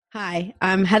Hi,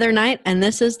 I'm Heather Knight, and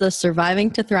this is the Surviving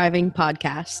to Thriving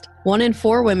podcast. 1 in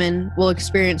 4 women will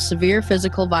experience severe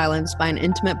physical violence by an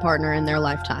intimate partner in their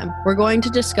lifetime. We're going to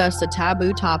discuss the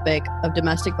taboo topic of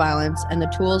domestic violence and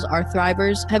the tools our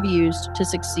thrivers have used to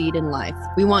succeed in life.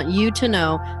 We want you to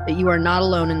know that you are not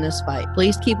alone in this fight.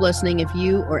 Please keep listening if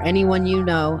you or anyone you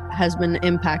know has been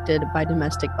impacted by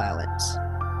domestic violence.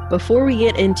 Before we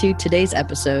get into today's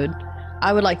episode,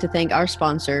 I would like to thank our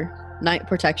sponsor, Knight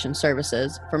Protection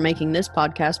Services, for making this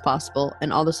podcast possible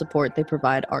and all the support they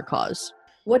provide our cause.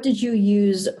 What did you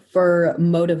use for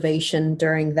motivation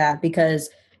during that? Because,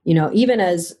 even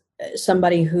as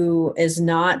somebody who is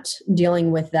not dealing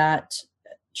with that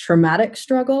traumatic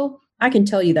struggle, I can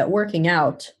tell you that working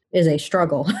out is a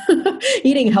struggle.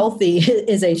 Eating healthy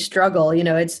is a struggle.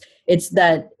 It's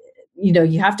that,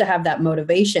 you have to have that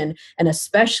motivation. And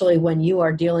especially when you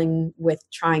are dealing with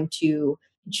trying to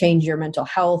change your mental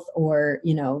health or,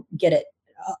 get it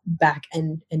back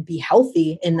and be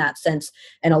healthy in that sense.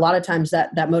 And a lot of times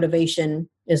that motivation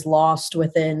is lost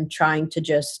within trying to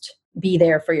just be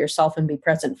there for yourself and be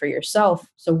present for yourself.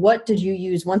 So what did you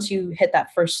use once you hit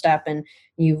that first step and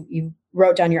you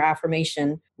wrote down your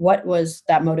affirmation? What was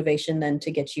that motivation then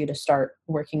to get you to start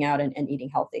working out and eating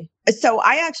healthy? So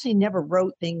I actually never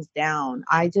wrote things down.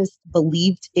 I just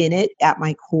believed in it at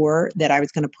my core that I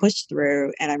was going to push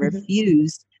through, and I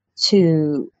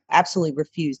absolutely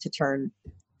refused to turn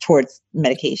towards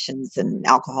medications and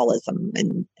alcoholism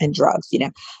and drugs,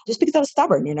 just because I was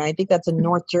stubborn. I think that's a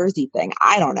North Jersey thing.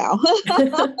 I don't know.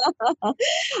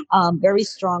 Very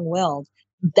strong-willed.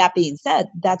 That being said,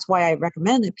 that's why I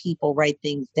recommend that people write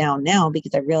things down now,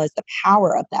 because I realized the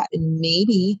power of that. And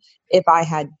maybe if I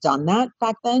had done that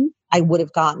back then, I would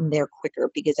have gotten there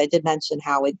quicker, because I did mention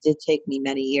how it did take me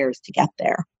many years to get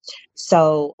there.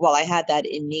 So while I had that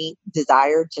innate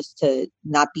desire just to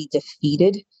not be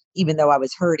defeated, even though I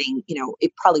was hurting,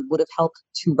 it probably would have helped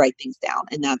to write things down.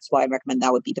 And that's why I recommend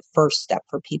that would be the first step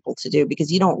for people to do,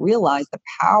 because you don't realize the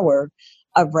power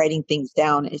of writing things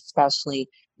down, especially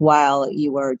while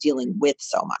you are dealing with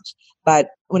so much. But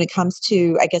when it comes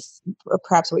to, I guess, or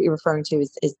perhaps what you're referring to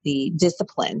is the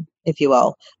discipline, if you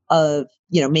will, of,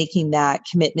 making that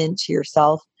commitment to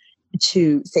yourself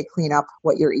to, say, clean up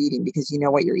what you're eating, because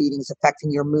what you're eating is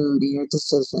affecting your mood and your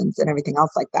decisions and everything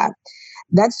else like that.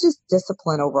 That's just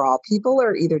discipline overall. People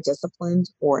are either disciplined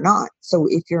or not. So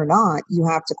if you're not, you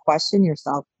have to question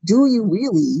yourself. Do you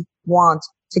really want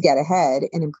to get ahead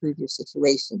and improve your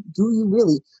situation? Do you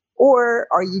really? Or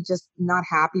are you just not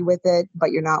happy with it,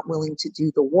 but you're not willing to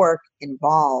do the work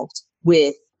involved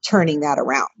with turning that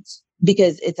around?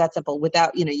 Because it's that simple.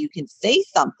 Without, you can say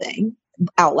something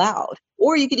out loud,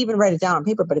 or you could even write it down on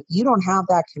paper. But if you don't have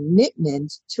that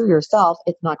commitment to yourself,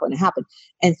 it's not going to happen.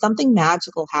 And something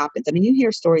magical happens. I mean, you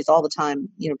hear stories all the time,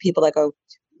 people that go,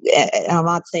 and I'm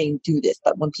not saying do this,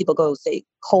 but when people go, say,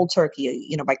 cold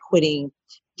turkey, by quitting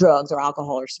drugs or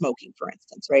alcohol or smoking, for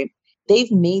instance, right?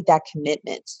 They've made that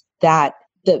commitment that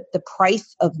the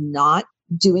price of not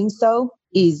doing so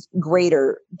is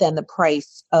greater than the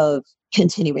price of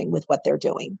continuing with what they're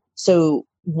doing. So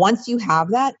once you have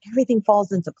that, everything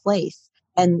falls into place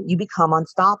and you become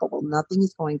unstoppable. Nothing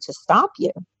is going to stop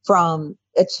you from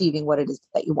achieving what it is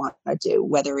that you want to do,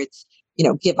 whether it's,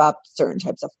 give up certain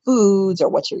types of foods or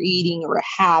what you're eating or a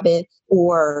habit,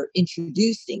 or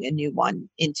introducing a new one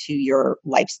into your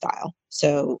lifestyle.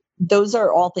 So those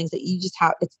are all things that you just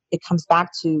have. It comes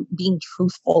back to being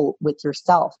truthful with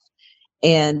yourself.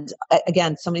 And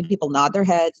again, so many people nod their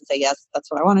heads and say, yes,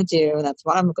 that's what I want to do. And that's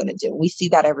what I'm going to do. We see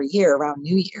that every year around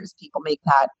New Year's. People make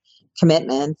that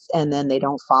commitment and then they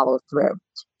don't follow through.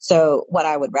 So what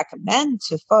I would recommend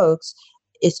to folks,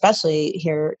 especially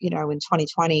here, in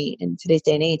 2020, in today's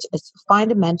day and age, is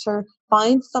find a mentor,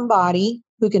 find somebody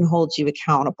who can hold you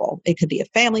accountable. It could be a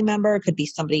family member. It could be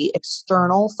somebody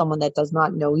external, someone that does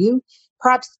not know you.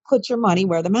 Perhaps put your money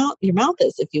where your mouth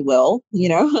is, if you will,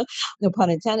 no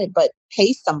pun intended, but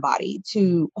pay somebody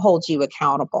to hold you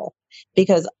accountable.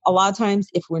 Because a lot of times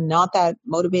if we're not that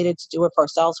motivated to do it for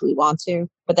ourselves, we want to,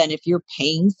 but then if you're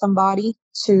paying somebody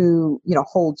to,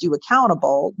 hold you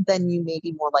accountable, then you may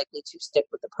be more likely to stick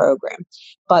with the program.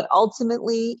 But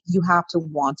ultimately you have to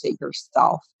want it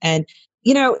yourself. And,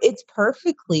 it's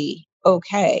perfectly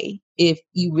okay if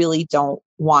you really don't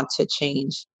want to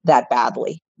change that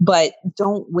badly. But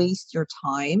don't waste your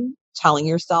time telling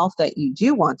yourself that you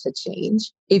do want to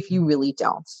change if you really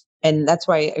don't. And that's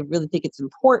why I really think it's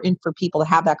important for people to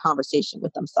have that conversation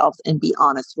with themselves and be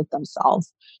honest with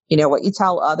themselves. What you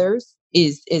tell others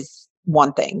is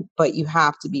one thing, but you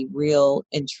have to be real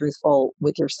and truthful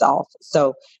with yourself.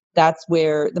 So that's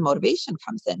where the motivation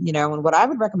comes in, and what I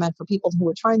would recommend for people who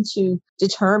are trying to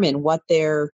determine what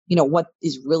what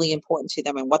is really important to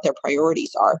them and what their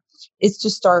priorities are, is to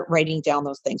start writing down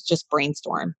those things. Just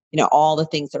brainstorm, all the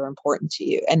things that are important to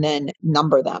you, and then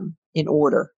number them in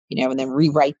order, and then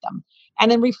rewrite them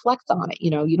and then reflect on it.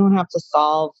 You don't have to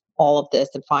solve all of this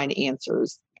and find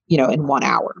answers, in 1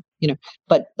 hour,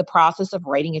 but the process of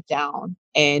writing it down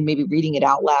and maybe reading it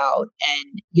out loud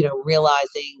and,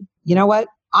 realizing, what,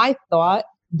 I thought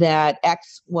that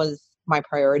X was my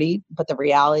priority, but the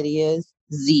reality is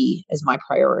Z is my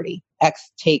priority.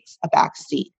 X takes a back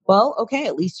seat. Well, okay,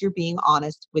 at least you're being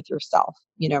honest with yourself,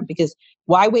 because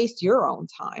why waste your own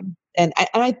time? And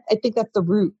I think that's the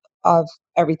root of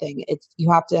everything. It's,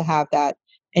 you have to have that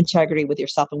integrity with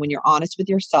yourself. And when you're honest with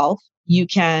yourself, you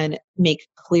can make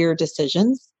clear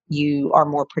decisions. You are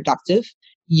more productive.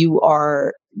 You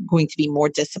are going to be more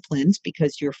disciplined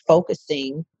because you're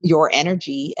focusing your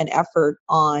energy and effort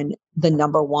on the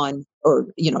number one or,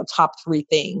 top three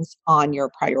things on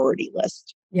your priority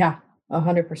list. Yeah,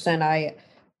 100%. I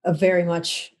very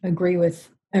much agree with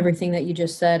everything that you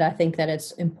just said. I think that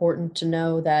it's important to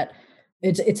know that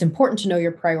it's important to know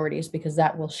your priorities because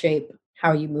that will shape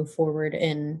how you move forward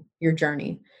in your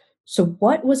journey. So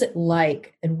what was it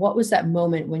like and what was that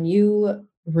moment when you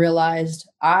realized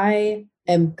I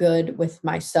am good with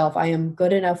myself? I am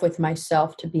good enough with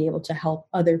myself to be able to help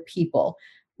other people.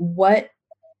 What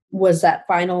was that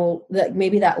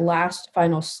maybe that last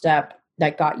final step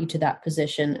that got you to that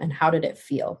position, and how did it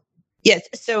feel? Yes.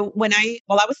 So while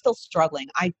I was still struggling,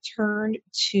 I turned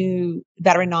to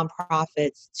veteran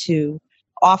nonprofits to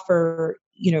offer,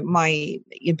 my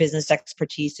business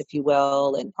expertise, if you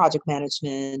will, and project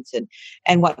management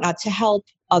and whatnot to help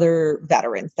other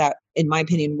veterans that, in my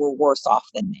opinion, were worse off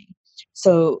than me.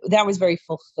 So that was very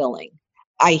fulfilling.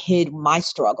 I hid my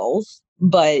struggles,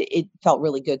 but it felt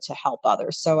really good to help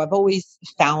others. So I've always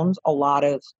found a lot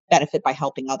of benefit by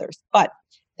helping others. But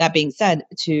that being said,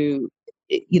 to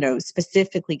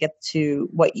specifically get to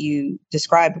what you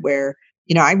described where,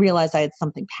 I realized I had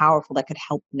something powerful that could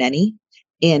help many.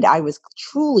 And I was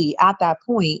truly at that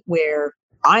point where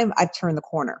I've turned the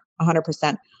corner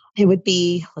 100%. It would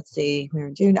be, let's see, we're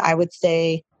in June, I would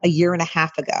say a year and a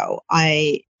half ago,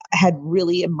 I had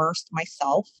really immersed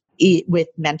myself with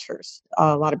mentors,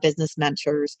 a lot of business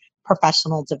mentors,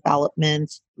 professional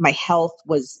development. My health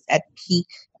was at peak,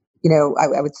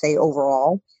 I would say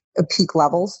overall peak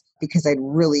levels because I'd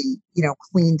really,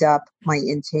 cleaned up my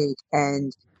intake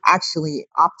and actually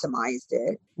optimized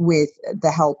it with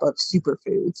the help of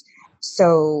superfoods.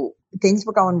 So things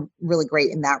were going really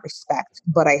great in that respect,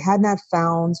 but I had not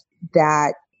found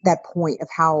that point of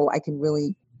how I can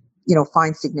really,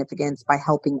 find significance by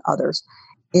helping others.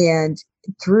 And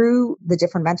through the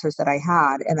different mentors that I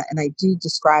had, and I do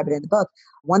describe it in the book,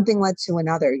 one thing led to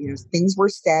another. Things were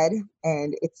said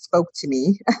and it spoke to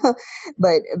me.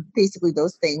 But basically,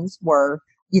 those things were,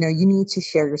 you need to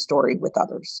share your story with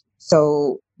others.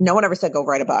 So no one ever said go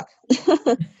write a book.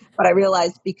 But I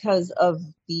realized because of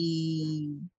the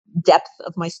depth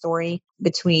of my story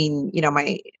between,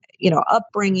 my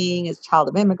upbringing as a child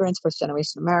of immigrants, first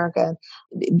generation American,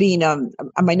 being a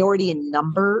minority in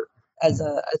number as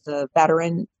a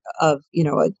veteran of,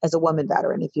 as a woman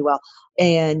veteran, if you will,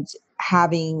 and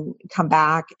having come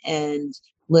back and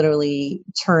literally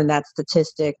turn that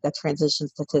transition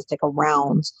statistic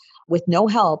around with no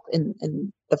help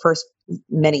in the first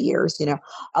many years,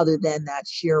 other than that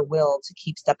sheer will to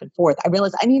keep stepping forth. I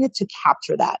realized I needed to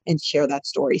capture that and share that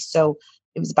story. So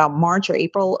it was about March or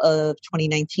April of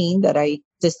 2019 that I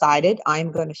decided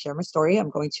I'm going to share my story. I'm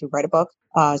going to write a book.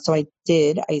 So I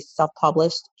did. I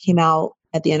self-published, came out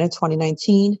at the end of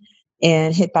 2019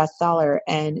 and hit bestseller.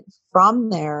 And from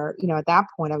there, at that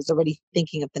point, I was already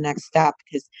thinking of the next step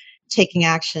because taking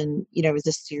action, is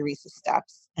a series of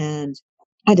steps. And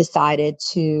I decided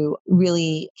to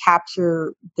really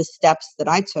capture the steps that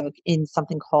I took in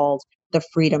something called the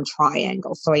Freedom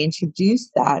Triangle. So I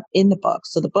introduced that in the book.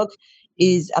 So the book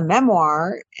is a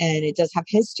memoir and it does have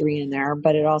history in there,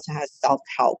 but it also has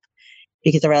self-help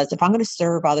because I realized if I'm going to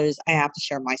serve others, I have to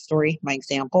share my story, my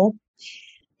example.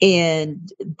 And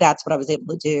that's what I was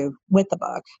able to do with the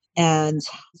book. And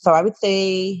so I would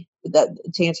say that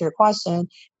to answer your question,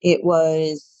 it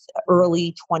was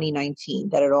early 2019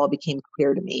 that it all became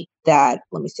clear to me that,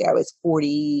 let me see, I was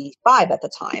 45 at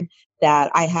the time,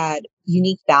 that I had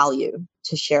unique value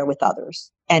to share with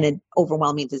others and an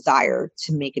overwhelming desire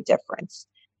to make a difference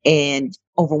and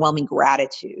overwhelming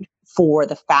gratitude for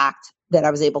the fact that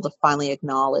I was able to finally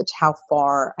acknowledge how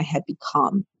far I had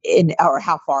become or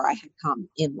how far I had come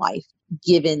in life,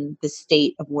 given the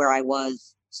state of where I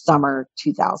was summer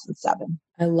 2007.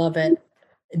 I love it.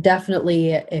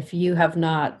 Definitely, if you have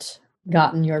not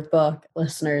gotten your book,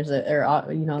 listeners or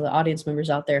the audience members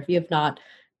out there, if you have not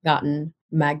gotten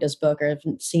Magda's book or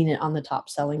haven't seen it on the top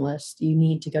selling list, you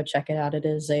need to go check it out. It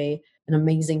is an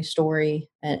amazing story,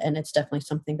 and it's definitely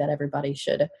something that everybody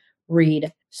should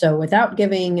read. So without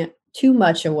giving too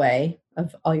much away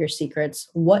of all your secrets,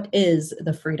 what is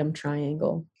the Freedom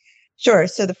Triangle? Sure.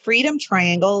 So the Freedom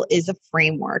Triangle is a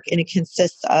framework, and it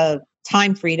consists of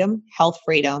time freedom, health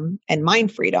freedom, and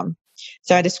mind freedom.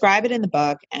 So I describe it in the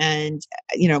book, and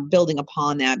building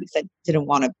upon that, because I didn't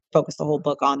want to focus the whole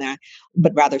book on that,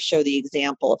 but rather show the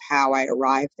example of how I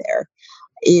arrived there.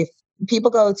 If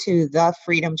people go to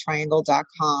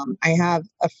thefreedomtriangle.com, I have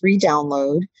a free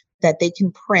download that they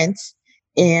can print,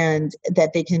 and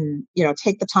that they can,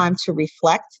 take the time to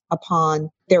reflect upon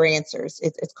their answers.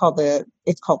 It's called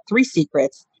 3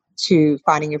 Secrets to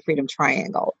Finding Your Freedom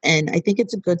Triangle. And I think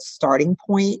it's a good starting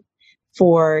point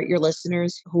for your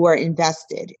listeners who are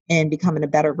invested in becoming a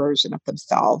better version of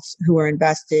themselves, who are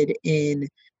invested in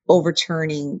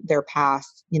overturning their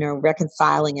past,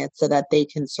 reconciling it so that they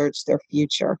can search their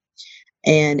future.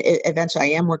 And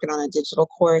eventually I am working on a digital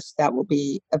course that will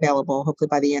be available hopefully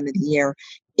by the end of the year.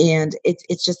 And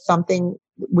it's just something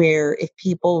where if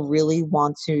people really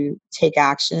want to take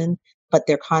action, but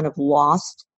they're kind of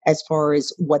lost as far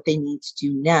as what they need to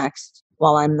do next,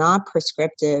 while I'm not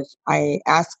prescriptive, I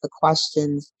ask the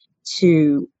questions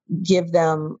to give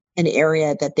them an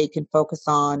area that they can focus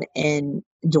on and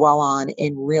dwell on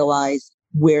and realize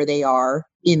where they are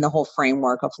in the whole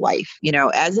framework of life.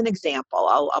 As an example,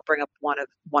 I'll bring up one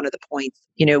of the points.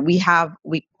 We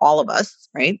all of us,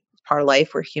 right? Part of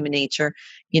life, we're human nature.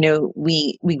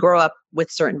 We grow up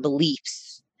with certain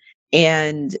beliefs,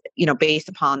 and based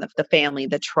upon the family,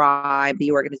 the tribe,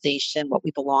 the organization, what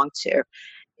we belong to.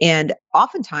 And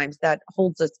oftentimes that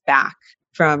holds us back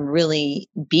from really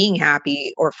being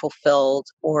happy or fulfilled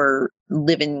or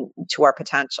living to our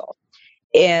potential.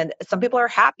 And some people are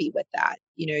happy with that.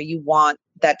 You want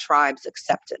that tribe's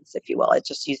acceptance, if you will. I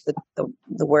just use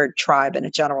the word tribe in a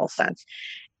general sense.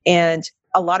 And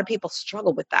a lot of people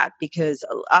struggle with that because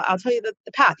I'll tell you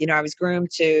the path. I was groomed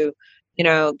to,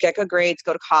 get good grades,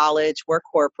 go to college, work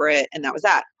corporate, and that was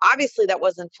that. Obviously, that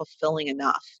wasn't fulfilling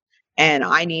enough. And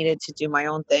I needed to do my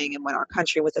own thing. And when our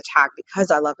country was attacked, because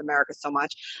I love America so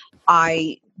much,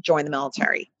 I joined the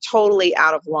military, totally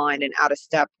out of line and out of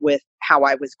step with how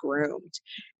I was groomed.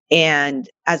 And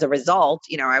as a result,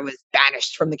 I was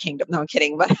banished from the kingdom. No, I'm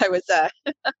kidding. But I was,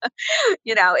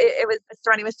 it was a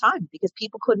strenuous time because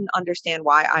people couldn't understand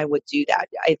why I would do that.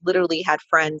 I literally had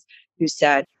friends who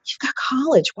said, "You've got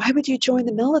college. Why would you join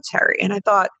the military?" And I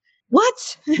thought,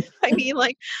 what? I mean,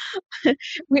 like,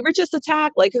 we were just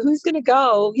attacked. Like, who's going to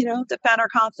go, defend our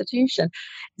Constitution?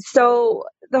 So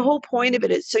the whole point of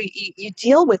it is so you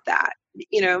deal with that,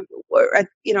 there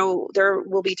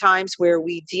will be times where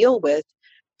we deal with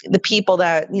the people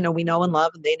that, we know and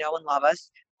love, and they know and love us,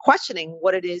 questioning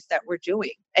what it is that we're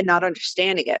doing and not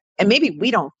understanding it. And maybe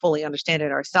we don't fully understand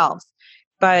it ourselves,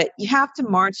 but you have to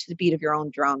march to the beat of your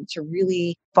own drum to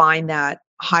really find that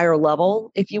higher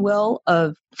level, if you will,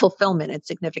 of fulfillment and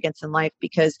significance in life.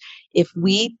 Because if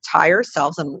we tie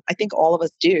ourselves, and I think all of us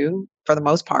do for the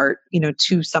most part,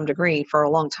 to some degree for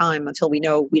a long time until we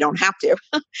know we don't have to.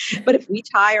 But if we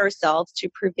tie ourselves to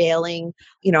prevailing,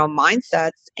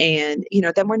 mindsets and,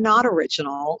 then we're not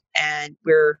original and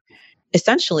we're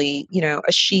essentially,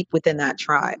 a sheep within that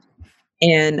tribe.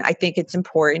 And I think it's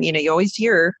important, you always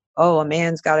hear, oh, a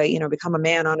man's got to, become a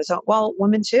man on his own. Well,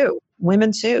 women too.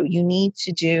 You need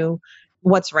to do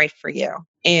what's right for you.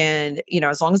 And,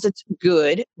 as long as it's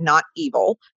good, not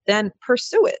evil, then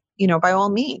pursue it, by all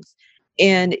means.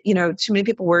 And, too many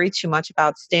people worry too much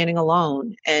about standing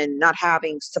alone and not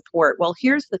having support. Well,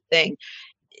 here's the thing.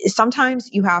 Sometimes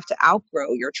you have to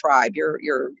outgrow your tribe, your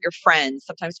friends,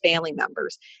 sometimes family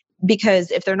members, because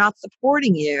if they're not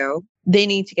supporting you, they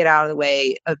need to get out of the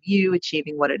way of you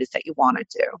achieving what it is that you want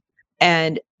to do.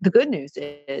 And the good news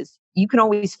is you can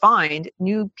always find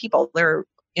new people. There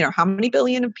are, how many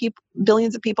billions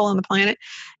of people on the planet,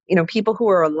 people who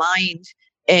are aligned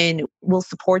and will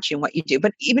support you in what you do.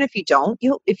 But even if you don't,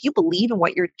 if you believe in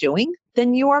what you're doing,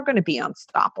 then you are going to be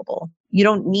unstoppable. You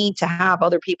don't need to have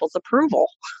other people's approval.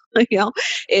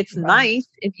 It's nice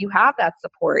if you have that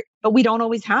support, but we don't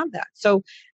always have that. So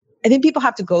I think people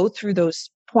have to go through those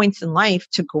points in life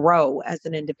to grow as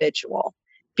an individual,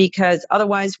 because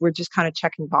otherwise we're just kind of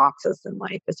checking boxes in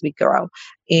life as we grow.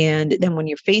 And then when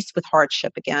you're faced with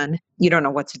hardship again, you don't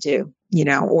know what to do,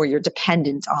 or you're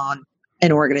dependent on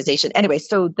an organization. Anyway,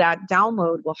 so that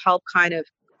download will help kind of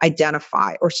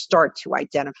identify or start to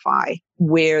identify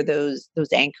where those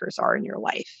anchors are in your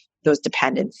life, those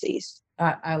dependencies.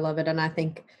 I love it. And I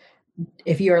think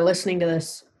if you are listening to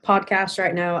this podcast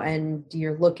right now and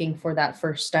you're looking for that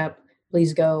first step,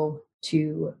 please go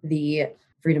to the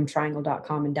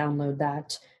freedomtriangle.com and download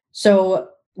that. So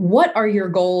what are your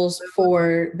goals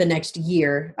for the next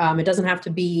year? It doesn't have to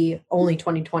be only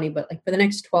 2020, but like for the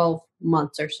next 12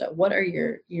 months or so, what are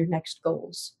your next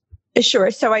goals?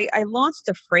 Sure. So I launched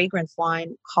a fragrance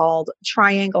line called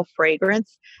Triangle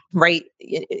Fragrance right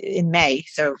in May.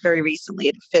 So very recently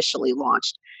it officially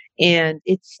launched. And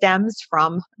it stems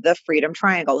from the Freedom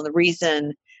Triangle. And the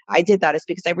reason I did that is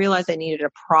because I realized I needed a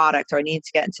product, or I needed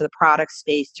to get into the product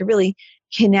space to really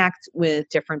connect with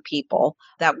different people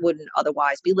that wouldn't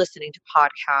otherwise be listening to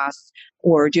podcasts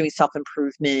or doing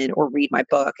self-improvement or read my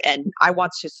book. And I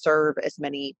want to serve as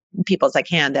many people as I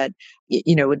can that,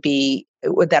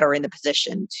 that are in the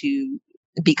position to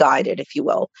be guided, if you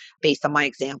will, based on my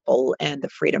example and the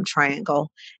Freedom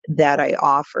Triangle that I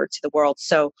offer to the world.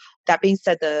 So that being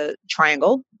said, the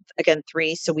triangle, again,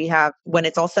 3. So we have, when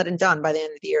it's all said and done by the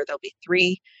end of the year, there'll be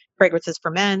 3 fragrances for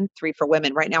men, 3 for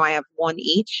women. Right now I have 1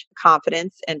 each: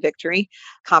 confidence and victory.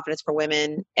 Confidence for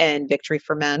women and victory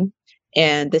for men.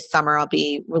 And this summer I'll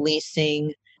be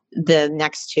releasing the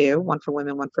next 2, 1 for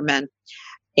women, 1 for men.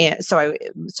 And so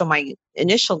my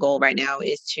initial goal right now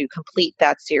is to complete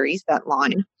that series, that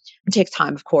line. It takes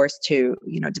time, of course, to,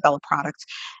 develop products.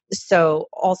 So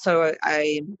also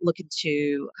I'm looking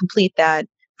to complete that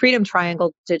Freedom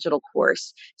Triangle digital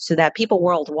course so that people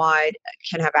worldwide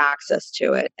can have access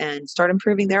to it and start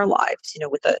improving their lives,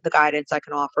 with the guidance I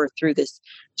can offer through this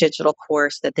digital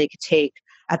course that they could take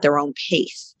at their own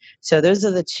pace. So those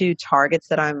are the 2 targets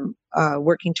that I'm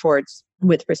working towards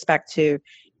with respect to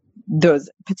those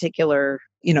particular,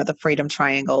 the Freedom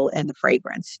Triangle and the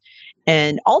fragrance.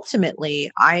 And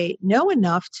ultimately, I know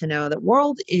enough to know that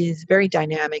world is very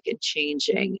dynamic and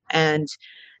changing. And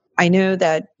I know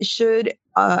that should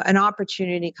an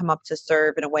opportunity come up to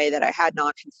serve in a way that I had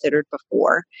not considered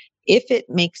before, if it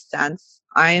makes sense,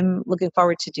 I'm looking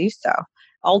forward to do so.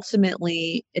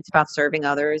 Ultimately, it's about serving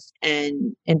others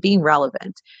and being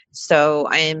relevant. So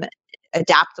I am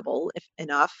adaptable if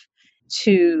enough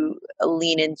to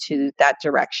lean into that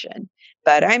direction.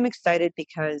 But I'm excited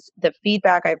because the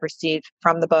feedback I've received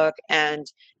from the book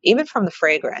and even from the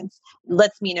fragrance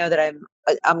lets me know that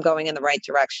I'm going in the right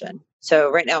direction. So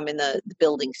right now I'm in the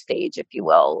building stage, if you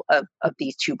will, of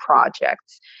these 2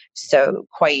 projects. So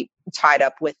quite tied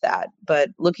up with that, but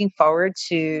looking forward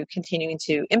to continuing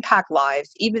to impact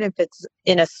lives, even if it's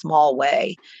in a small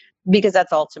way, because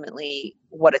that's ultimately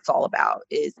what it's all about,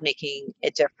 is making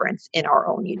a difference in our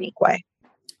own unique way.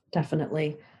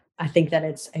 Definitely. I think that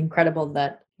it's incredible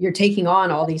that you're taking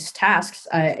on all these tasks.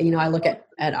 I look at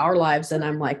our lives and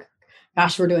I'm like,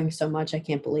 gosh, we're doing so much. I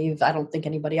can't believe, I don't think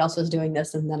anybody else is doing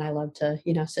this. And then I love to,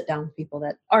 sit down with people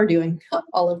that are doing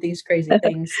all of these crazy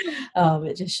things.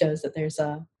 It just shows that there's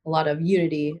a lot of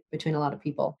unity between a lot of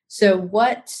people. So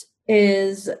what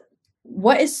is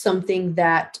something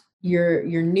that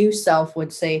your new self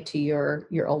would say to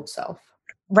your old self?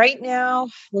 Right now,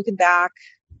 looking back,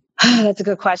 that's a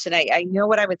good question. I know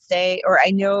what I would say, or I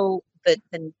know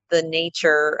the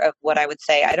nature of what I would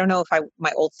say. I don't know if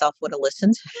my old self would have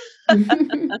listened.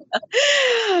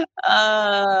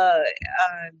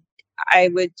 I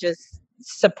would just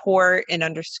support and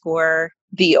underscore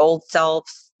the old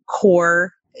self's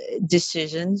core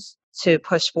decisions to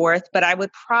push forth. But I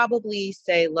would probably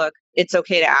say, look, it's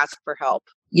okay to ask for help.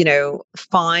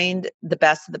 Find the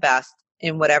best of the best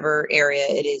in whatever area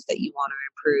it is that you want to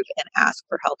improve and ask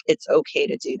for help. It's okay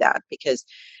to do that because,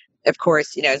 of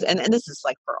course, and this is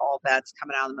like for all vets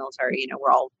coming out of the military,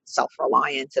 we're all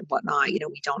self-reliant and whatnot,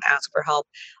 we don't ask for help,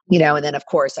 and then of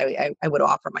course I would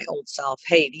offer my old self,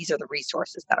 hey, these are the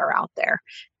resources that are out there.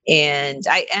 And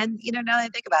now that I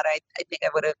think about it, I think I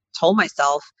would have told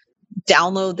myself,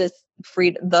 download the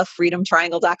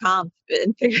freedomtriangle.com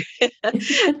and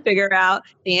figure out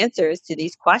the answers to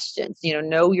these questions,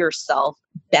 know yourself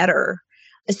better.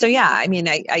 So yeah,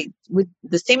 I would,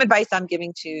 the same advice I'm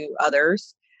giving to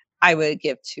others, I would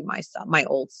give to myself, my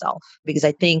old self, because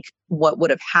I think what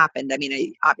would have happened,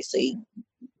 I obviously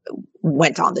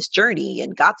went on this journey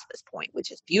and got to this point,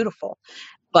 which is beautiful,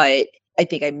 but I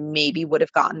think I maybe would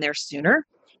have gotten there sooner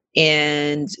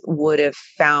and would have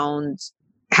found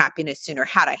happiness sooner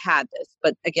had I had this.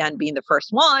 But again, being the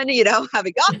first one,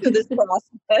 having gone through this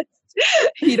process,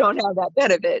 you don't have that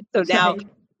benefit. So now,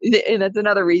 and that's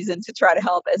another reason to try to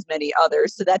help as many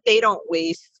others so that they don't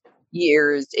waste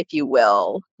years, if you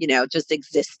will, just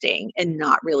existing and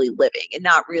not really living and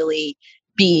not really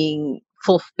being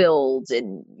fulfilled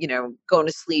and, going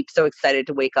to sleep so excited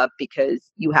to wake up because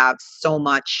you have so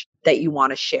much that you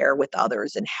want to share with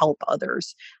others and help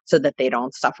others so that they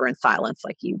don't suffer in silence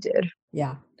like you did.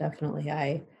 Yeah, definitely.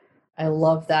 I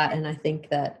love that. And I think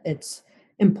that it's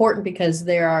important because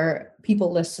there are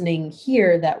people listening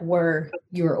here that were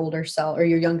your older self or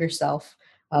your younger self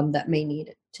that may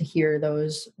need to hear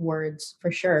those words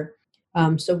for sure.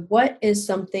 So what is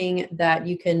something that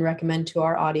you can recommend to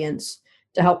our audience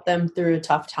to help them through a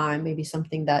tough time? Maybe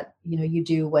something that, you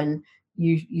do when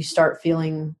you start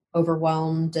feeling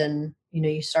overwhelmed and,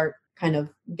 you start kind of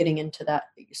getting into that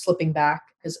slipping back,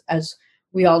 because as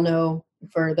we all know,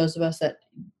 for those of us that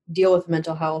deal with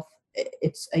mental health,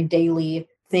 it's a daily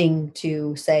thing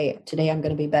to say, today I'm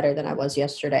going to be better than I was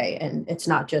yesterday. And it's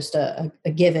not just a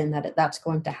given that that's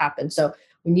going to happen. So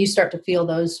when you start to feel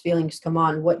those feelings come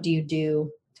on, what do you do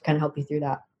to kind of help you through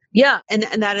that? Yeah. And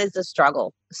that is a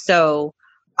struggle. So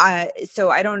I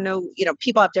don't know,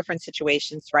 people have different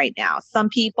situations right now. Some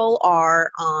people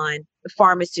are on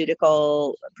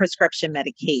pharmaceutical prescription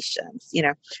medications,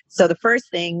 So the first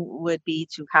thing would be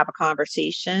to have a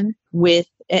conversation with,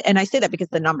 and I say that because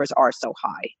the numbers are so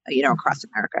high, across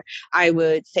America. I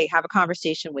would say have a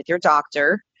conversation with your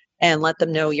doctor and let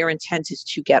them know your intent is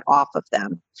to get off of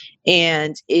them.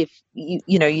 And if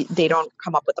they don't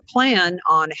come up with a plan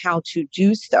on how to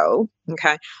do so,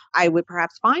 okay, I would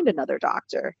perhaps find another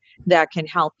doctor that can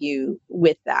help you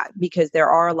with that, because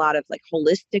there are a lot of like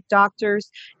holistic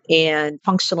doctors and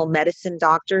functional medicine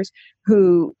doctors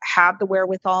who have the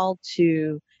wherewithal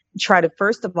to try to,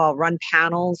 first of all, run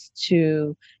panels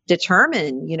to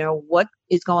determine, what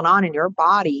is going on in your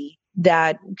body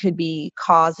that could be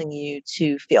causing you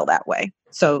to feel that way.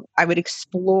 So I would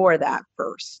explore that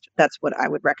first. That's what I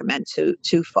would recommend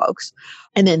to folks.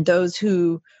 And then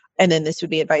and then this would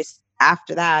be advice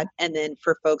after that. And then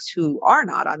for folks who are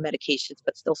not on medications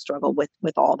but still struggle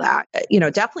with all that,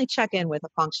 definitely check in with a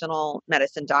functional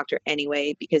medicine doctor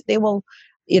anyway, because they will,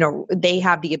 they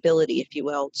have the ability, if you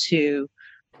will, to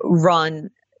run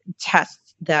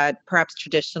tests that perhaps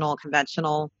traditional,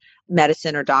 conventional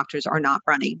medicine or doctors are not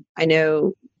running. I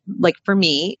know, like for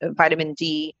me, vitamin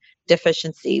D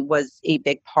deficiency was a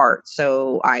big part.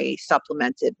 So I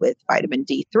supplemented with vitamin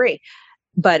D3.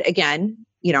 But again,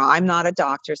 I'm not a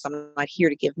doctor, so I'm not here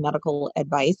to give medical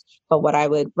advice. But what I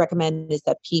would recommend is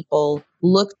that people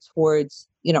look towards,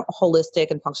 holistic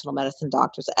and functional medicine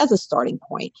doctors as a starting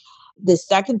point. The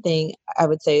second thing I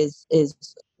would say is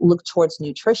look towards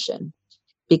nutrition,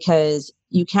 because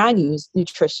you can use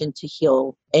nutrition to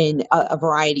heal in a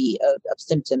variety of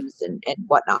symptoms and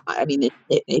whatnot. I mean,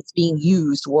 it's being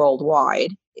used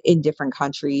worldwide in different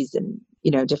countries and,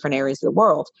 different areas of the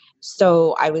world.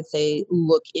 So I would say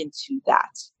look into that.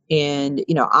 And,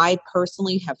 I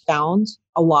personally have found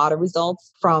a lot of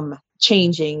results from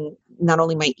changing not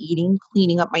only my eating,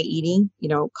 cleaning up my eating,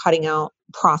 cutting out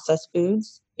processed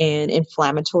foods and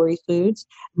inflammatory foods,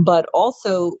 but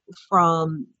also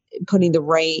from putting the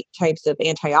right types of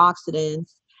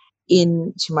antioxidants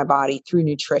into my body through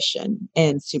nutrition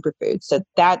and superfoods. So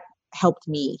that helped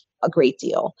me a great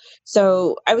deal.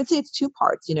 So I would say it's two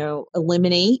parts,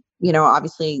 eliminate,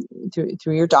 obviously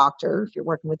through your doctor. If you're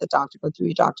working with a doctor, go through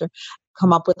your doctor,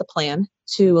 come up with a plan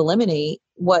to eliminate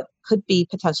what could be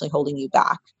potentially holding you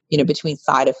back, between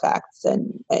side effects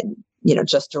and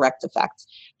just direct effects.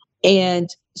 And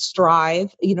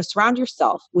strive, surround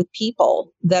yourself with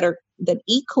people that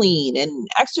eat clean and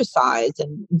exercise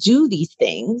and do these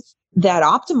things that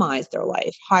optimize their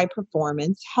life, high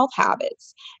performance health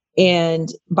habits. And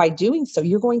by doing so,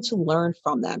 you're going to learn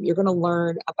from them. You're going to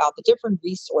learn about the different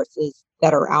resources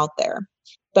that are out there.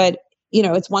 But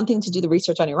it's one thing to do the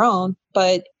research on your own,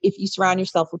 but if you surround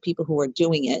yourself with people who are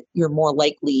doing it, you're more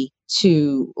likely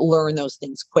to learn those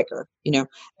things quicker,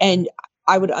 and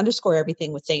I would underscore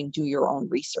everything with saying do your own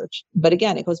research. But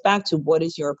again, it goes back to what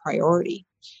is your priority?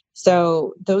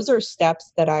 So those are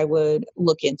steps that I would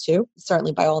look into,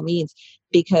 certainly by all means,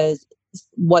 because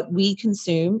what we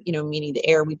consume, meaning the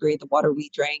air we breathe, the water we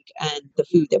drink, and the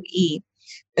food that we eat,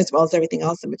 as well as everything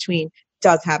else in between,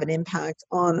 does have an impact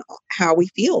on how we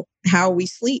feel, how we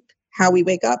sleep, how we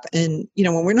wake up. And,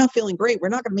 when we're not feeling great, we're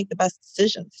not going to make the best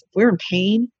decisions. If we're in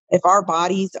pain, if our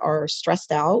bodies are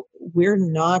stressed out, we're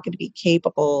not going to be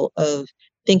capable of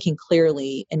thinking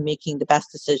clearly and making the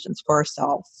best decisions for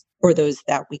ourselves or those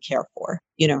that we care for,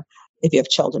 if you have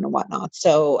children and whatnot.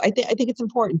 So I think it's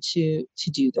important to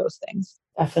do those things.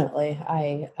 Definitely.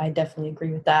 I definitely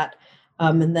agree with that.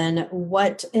 And then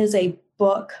what is a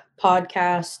book,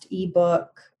 podcast,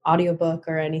 ebook, audiobook,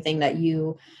 or anything that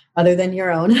you, other than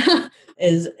your own,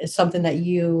 is something that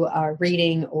you are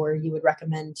reading or you would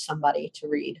recommend somebody to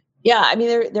read? Yeah, I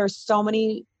mean, there's so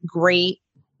many great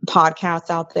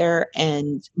podcasts out there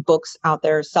and books out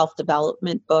there,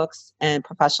 self-development books and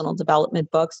professional development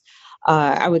books.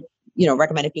 I would,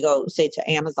 recommend if you go, say, to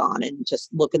Amazon and just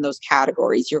look in those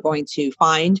categories, you're going to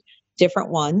find different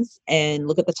ones and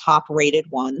look at the top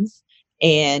rated ones.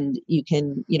 And you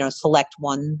can, select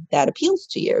one that appeals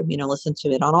to you, listen to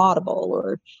it on Audible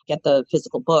or get the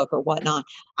physical book or whatnot.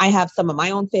 I have some of my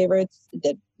own favorites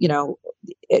that,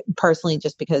 personally,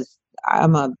 just because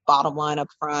I'm a bottom line up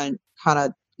front, kind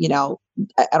of,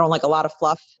 I don't like a lot of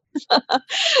fluff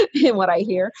in what I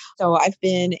hear. So I've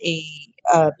been a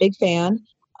big fan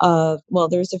of, well,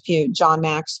 there's a few, John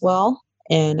Maxwell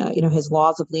and, his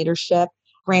Laws of Leadership,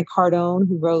 Grant Cardone,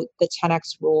 who wrote the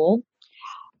 10X Rule.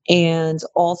 And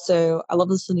also I love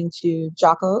listening to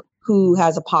Jocko, who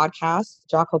has a podcast,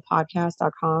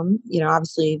 jockopodcast.com,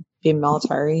 obviously being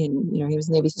military and, he was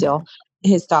Navy SEAL.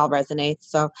 His style resonates.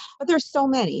 So, but there's so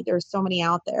many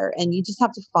out there, and you just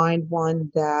have to find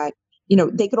one that,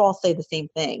 they could all say the same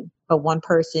thing, but one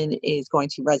person is going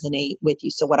to resonate with you.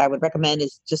 So what I would recommend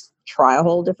is just try a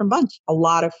whole different bunch, a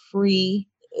lot of free,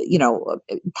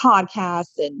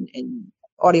 podcasts and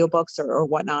audiobooks or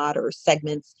whatnot, or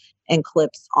segments and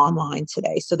clips online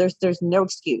today. So there's no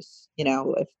excuse,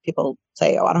 if people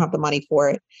say, oh, I don't have the money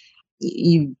for it.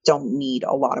 You don't need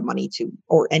a lot of money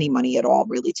or any money at all,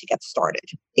 really, to get started.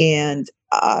 And,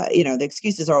 the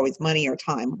excuses are always money or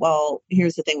time. Well,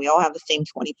 here's the thing. We all have the same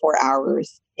 24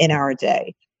 hours in our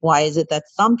day. Why is it that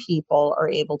some people are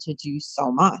able to do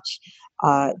so much?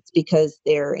 It's because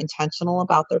they're intentional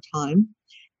about their time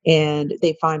and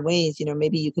they find ways,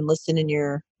 maybe you can listen in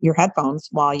your headphones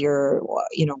while you're,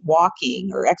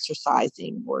 walking or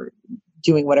exercising or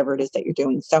doing whatever it is that you're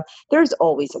doing. So there's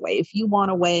always a way. If you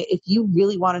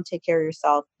really want to take care of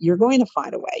yourself, you're going to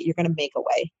find a way. You're going to make a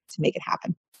way to make it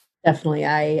happen. Definitely.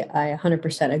 I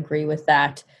 100% agree with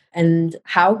that. And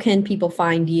how can people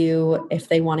find you if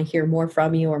they want to hear more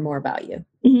from you or more about you?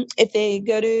 Mm-hmm. If they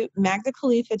go to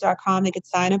magdakhalifa.com, they could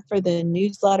sign up for the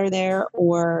newsletter there,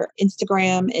 or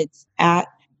Instagram, it's at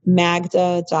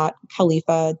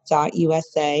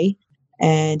magda.khalifa.usa.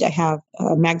 And I have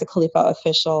Magda Khalifa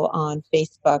Official on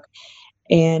Facebook.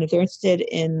 And if they're interested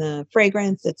in the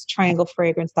fragrance, it's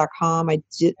trianglefragrance.com. I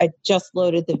just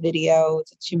loaded the video.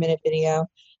 It's a 2-minute video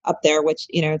up there, which,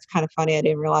 it's kind of funny. I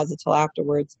didn't realize it till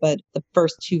afterwards, but the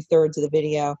first 2/3 of the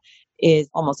video is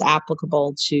almost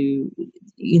applicable to,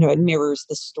 it mirrors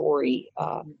the story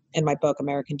in my book,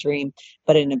 American Dream,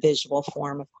 but in a visual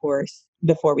form, of course,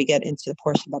 before we get into the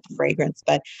portion about the fragrance.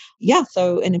 But yeah,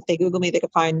 and if they Google me, they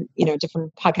could find,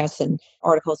 different podcasts and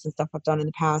articles and stuff I've done in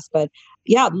the past. But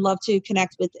yeah, I'd love to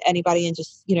connect with anybody and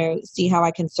just, see how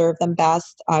I can serve them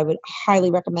best. I would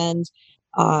highly recommend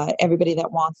everybody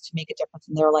that wants to make a difference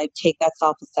in their life, take that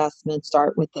self-assessment,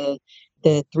 start with the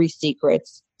 3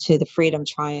 secrets to the Freedom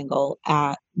Triangle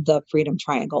at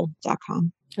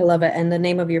thefreedomtriangle.com. I love it. And the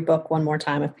name of your book, one more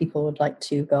time, if people would like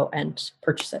to go and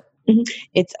purchase it. Mm-hmm.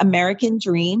 It's American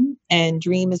Dream, and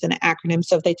dream is an acronym.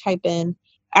 So if they type in,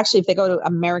 if they go to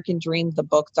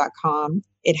americandreamthebook.com,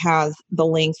 it has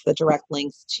the direct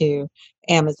links to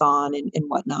Amazon and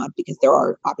whatnot, because there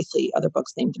are obviously other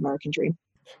books named American Dream.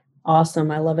 Awesome.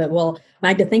 I love it. Well,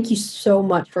 Magda, thank you so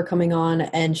much for coming on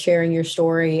and sharing your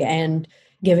story and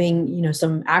giving,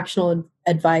 some actionable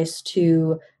advice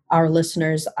to our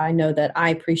listeners. I know that I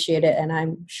appreciate it, and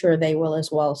I'm sure they will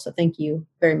as well. So thank you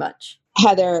very much.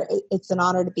 Heather, it's an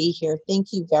honor to be here.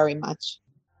 Thank you very much.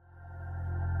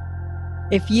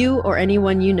 If you or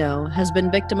anyone you know has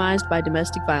been victimized by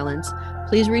domestic violence,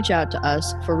 please reach out to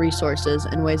us for resources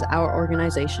and ways our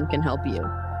organization can help you.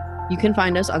 You can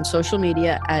find us on social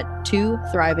media at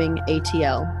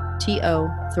 2ThrivingATL, TO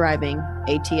Thriving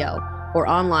ATL, or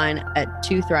online at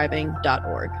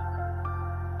twothriving.org.